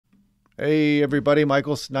Hey everybody,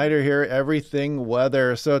 Michael Snyder here, Everything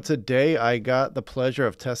Weather. So today I got the pleasure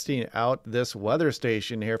of testing out this weather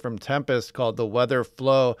station here from Tempest called the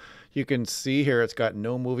WeatherFlow. You can see here it's got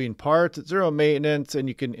no moving parts, zero maintenance, and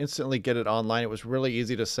you can instantly get it online. It was really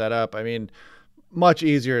easy to set up. I mean, much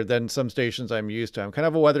easier than some stations I'm used to. I'm kind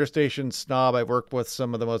of a weather station snob. I've worked with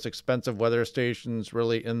some of the most expensive weather stations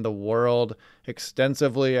really in the world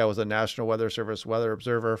extensively. I was a National Weather Service weather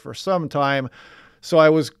observer for some time. So I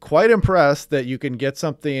was quite impressed that you can get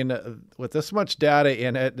something with this much data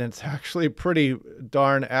in it, and it's actually pretty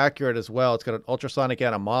darn accurate as well. It's got an ultrasonic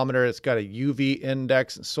anemometer, it's got a UV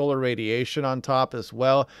index and solar radiation on top as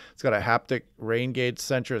well. It's got a haptic rain gauge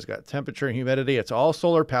sensor, it's got temperature and humidity. It's all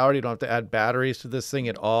solar powered. You don't have to add batteries to this thing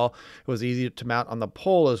at all. It was easy to mount on the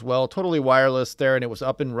pole as well, totally wireless there, and it was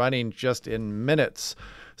up and running just in minutes.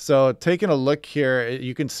 So taking a look here,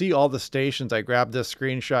 you can see all the stations. I grabbed this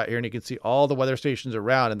screenshot here and you can see all the weather stations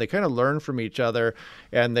around, and they kind of learn from each other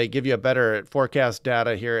and they give you a better forecast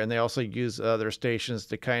data here. And they also use other stations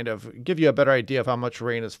to kind of give you a better idea of how much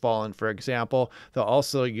rain has fallen. For example, they'll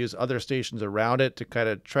also use other stations around it to kind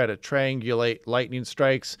of try to triangulate lightning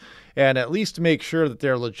strikes and at least make sure that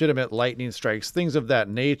they're legitimate lightning strikes, things of that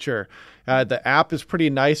nature. The app is pretty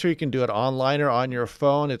nice here. You can do it online or on your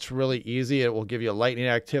phone. It's really easy. It will give you lightning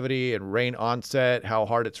activity and rain onset, how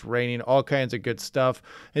hard it's raining, all kinds of good stuff.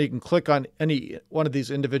 And you can click on any one of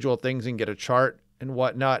these individual things and get a chart and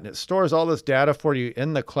whatnot. And it stores all this data for you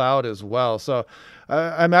in the cloud as well. So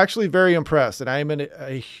I'm actually very impressed. And I'm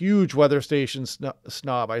a huge weather station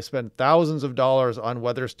snob. I spend thousands of dollars on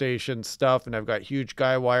weather station stuff, and I've got huge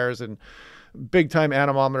guy wires and big time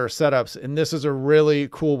anemometer setups, and this is a really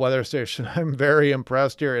cool weather station. I'm very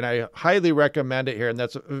impressed here, and I highly recommend it here. And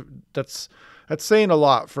that's saying a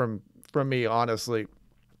lot from me, honestly.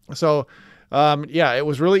 So yeah, it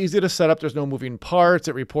was really easy to set up. There's no moving parts.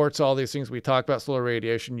 It reports all these things we talked about: solar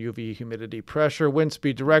radiation, UV, humidity, pressure, wind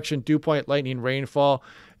speed, direction, dew point, lightning, rainfall.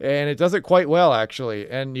 And it does it quite well, actually.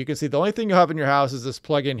 And you can see the only thing you have in your house is this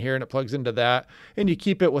plug-in here, and it plugs into that. And you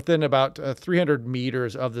keep it within about 300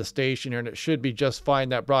 meters of the station here, and it should be just fine.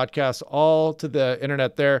 That broadcasts all to the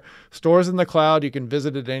internet there. Stores in the cloud. You can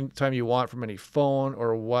visit it anytime you want from any phone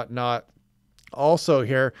or whatnot also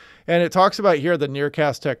here. And it talks about here the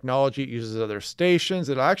nearcast technology. It uses other stations.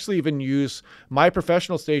 It'll actually even use my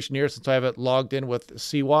professional station here, since I have it logged in with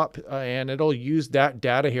CWAP, and it'll use that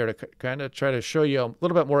data here to kind of try to show you a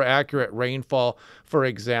little bit more accurate rainfall, for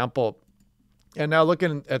example. And now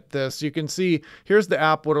looking at this, you can see here's the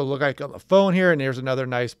app, what it'll look like on the phone here. And here's another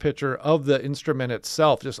nice picture of the instrument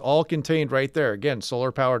itself, just all contained right there. Again,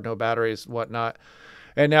 solar powered, no batteries, whatnot.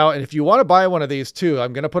 And now, if you want to buy one of these too,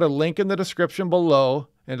 I'm going to put a link in the description below,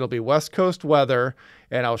 and it'll be West Coast Weather.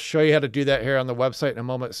 And I'll show you how to do that here on the website in a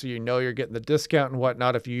moment, so you know you're getting the discount and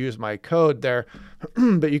whatnot if you use my code there.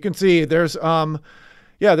 But you can see there's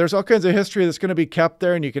yeah, there's all kinds of history that's going to be kept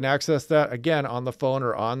there, and you can access that again on the phone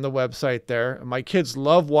or on the website there. My kids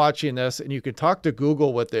love watching this, and you can talk to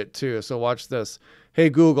Google with it too. So watch this. Hey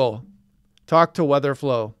Google, talk to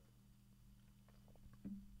WeatherFlow.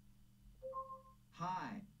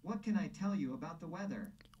 Hi, what can I tell you about the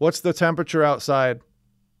weather? What's the temperature outside?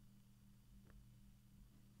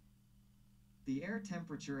 The air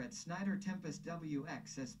temperature at Snyder Tempest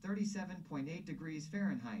WX is 37.8 degrees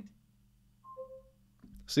Fahrenheit.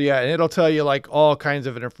 So yeah, and it'll tell you like all kinds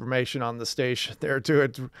of information on the station there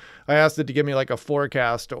too. I asked it to give me like a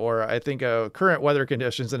forecast, or I think current weather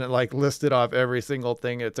conditions, and it like listed off every single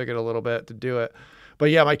thing. It took it a little bit to do it. But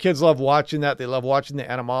yeah, my kids love watching that. They love watching the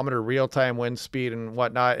anemometer, real-time wind speed and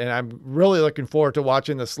whatnot. And I'm really looking forward to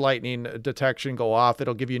watching this lightning detection go off.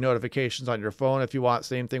 It'll give you notifications on your phone if you want.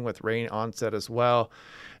 Same thing with rain onset as well.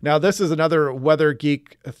 Now, this is another weather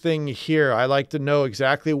geek thing here. I like to know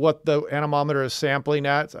exactly what the anemometer is sampling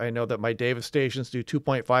at. I know that my Davis stations do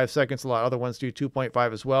 2.5 seconds. A lot of other ones do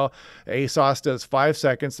 2.5 as well. ASOS does 5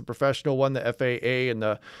 seconds. The professional one, the FAA and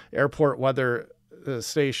the airport weather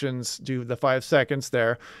stations do the 5 seconds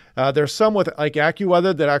there. There's some with like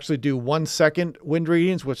AccuWeather that actually do 1 second wind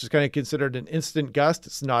readings, which is kind of considered an instant gust.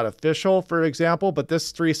 It's not official, for example, but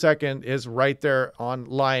this 3 second is right there on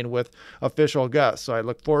line with official gusts. So I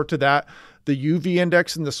look forward to that. The UV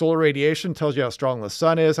index and the solar radiation tells you how strong the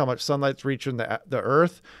sun is, how much sunlight's reaching the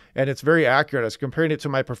earth, and it's very accurate. I was comparing it to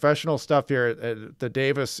my professional stuff here at the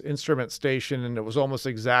Davis instrument station, and it was almost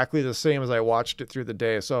exactly the same as I watched it through the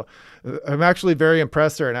day. So I'm actually very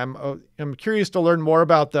impressed there, and I'm curious to learn more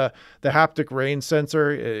about the haptic rain sensor.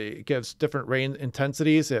 It gives different rain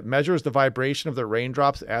intensities. It measures the vibration of the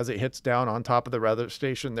raindrops as it hits down on top of the weather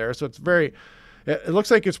station there. So it's very it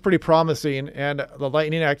looks like it's pretty promising, and the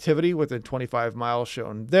lightning activity within 25 miles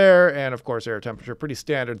shown there, and of course air temperature pretty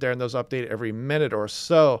standard there, and those update every minute or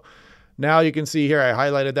so. Now you can see here I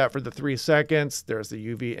highlighted that for the 3 seconds. There's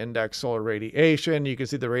the UV index solar radiation. You can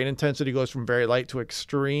see the rain intensity goes from very light to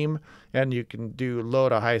extreme, and you can do low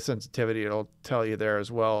to high sensitivity. It'll tell you there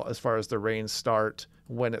as well as far as the rain start,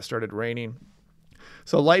 when it started raining.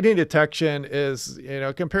 So lightning detection is,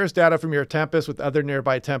 compares data from your Tempest with other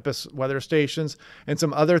nearby Tempest weather stations and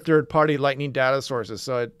some other third-party lightning data sources.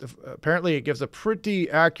 So apparently it gives a pretty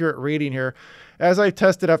accurate reading here. As I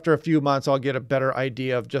test it after a few months, I'll get a better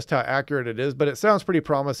idea of just how accurate it is, but it sounds pretty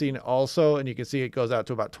promising also. And you can see it goes out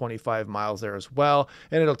to about 25 miles there as well.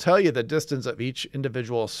 And it'll tell you the distance of each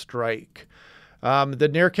individual strike. The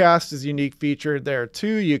nearcast is a unique feature there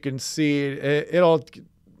too. You can see it'll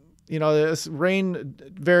this rain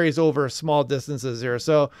varies over small distances here.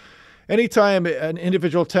 So anytime an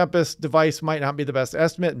individual Tempest device might not be the best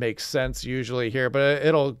estimate, makes sense usually here, but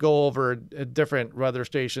it'll go over different weather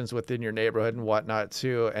stations within your neighborhood and whatnot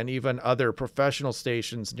too, and even other professional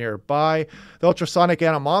stations nearby. The ultrasonic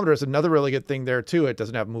anemometer is another really good thing there too. It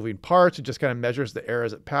doesn't have moving parts. It just kind of measures the air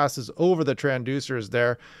as it passes over the transducers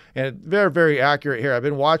there. And very, very accurate here. I've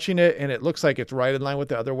been watching it, and it looks like it's right in line with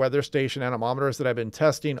the other weather station anemometers that I've been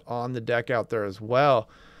testing on the deck out there as well.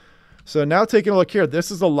 So now taking a look here, this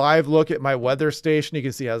is a live look at my weather station. You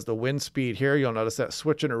can see it has the wind speed here. You'll notice that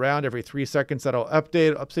switching around every 3 seconds. That'll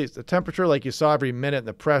updates the temperature like you saw every minute, and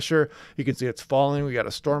the pressure. You can see it's falling. We got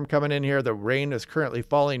a storm coming in here. The rain is currently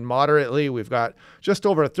falling moderately. We've got just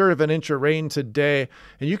over 1/3 of an inch of rain today.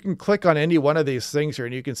 And you can click on any one of these things here,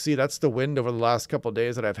 and you can see that's the wind over the last couple of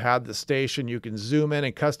days that I've had the station. You can zoom in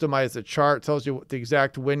and customize the chart. It tells you what the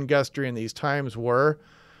exact wind gust during these times were,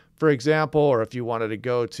 for example, or if you wanted to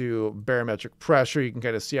go to barometric pressure, you can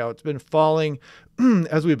kind of see how it's been falling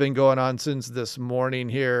as we've been going on since this morning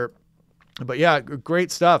here. But yeah,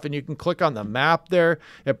 great stuff. And you can click on the map there.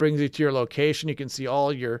 It brings you to your location. You can see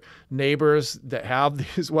all your neighbors that have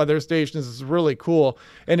these weather stations. It's really cool.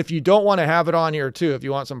 And if you don't want to have it on here too, if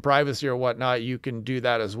you want some privacy or whatnot, you can do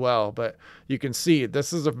that as well. But you can see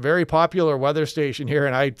this is a very popular weather station here,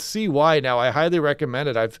 and I see why now. I highly recommend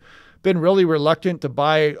it. I've been really reluctant to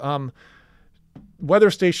buy weather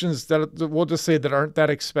stations that, we'll just say, that aren't that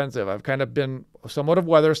expensive. I've kind of been somewhat of a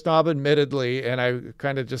weather snob, admittedly, and I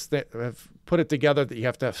kind of just have put it together that you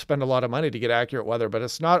have to spend a lot of money to get accurate weather, but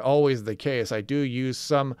it's not always the case. I do use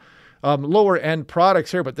some lower end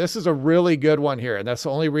products here, but this is a really good one here, and that's the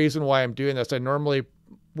only reason why I'm doing this. I normally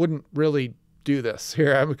wouldn't really do this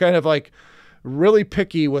here. I'm kind of like really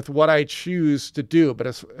picky with what I choose to do. But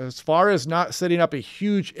as far as not setting up a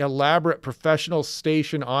huge, elaborate professional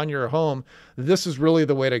station on your home, this is really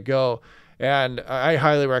the way to go. And I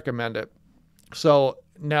highly recommend it. So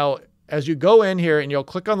now, as you go in here and you'll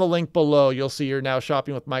click on the link below, you'll see you're now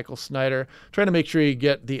shopping with Michael Snyder, trying to make sure you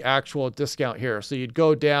get the actual discount here. So you'd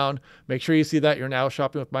go down, make sure you see that you're now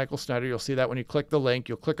shopping with Michael Snyder. You'll see that when you click the link.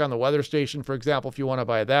 You'll click on the weather station, for example, if you want to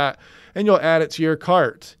buy that, and you'll add it to your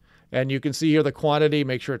cart. And you can see here the quantity,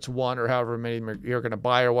 make sure it's one or however many you're going to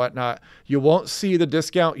buy or whatnot. You won't see the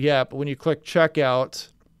discount yet, but when you click checkout,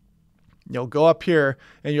 you'll go up here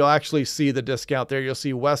and you'll actually see the discount there. You'll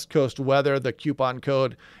see West Coast Weather, the coupon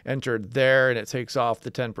code entered there, and it takes off the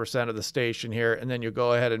 10% of the station here. And then you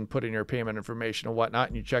go ahead and put in your payment information and whatnot,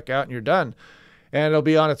 and you check out and you're done. And it'll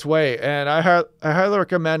be on its way. And I highly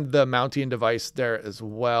recommend the mounting device there as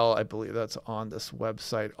well. I believe that's on this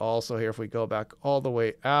website also here. If we go back all the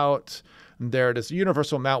way out, there it is.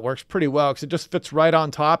 Universal mount works pretty well because it just fits right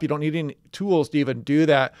on top. You don't need any tools to even do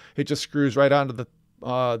that. It just screws right onto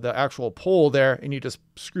the actual pole there, and you just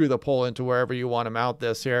screw the pole into wherever you want to mount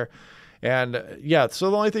this here. And yeah,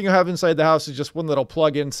 so the only thing you have inside the house is just one little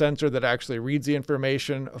plug-in sensor that actually reads the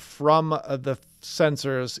information from the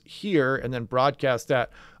sensors here and then broadcasts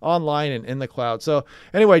that online and in the cloud. So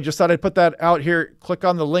anyway, just thought I'd put that out here. Click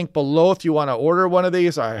on the link below if you want to order one of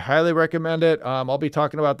these. I highly recommend it. I'll be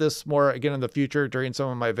talking about this more again in the future during some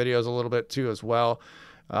of my videos a little bit too as well.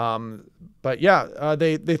 But yeah,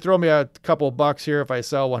 they throw me a couple bucks here if I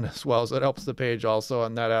sell one as well. So it helps the page also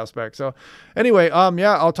on that aspect. So anyway,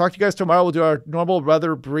 yeah, I'll talk to you guys tomorrow. We'll do our normal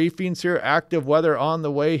weather briefings here, active weather on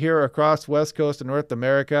the way here across West Coast and North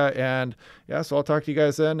America. And yeah, so I'll talk to you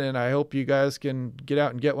guys then. And I hope you guys can get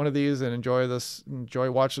out and get one of these and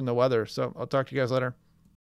enjoy watching the weather. So I'll talk to you guys later.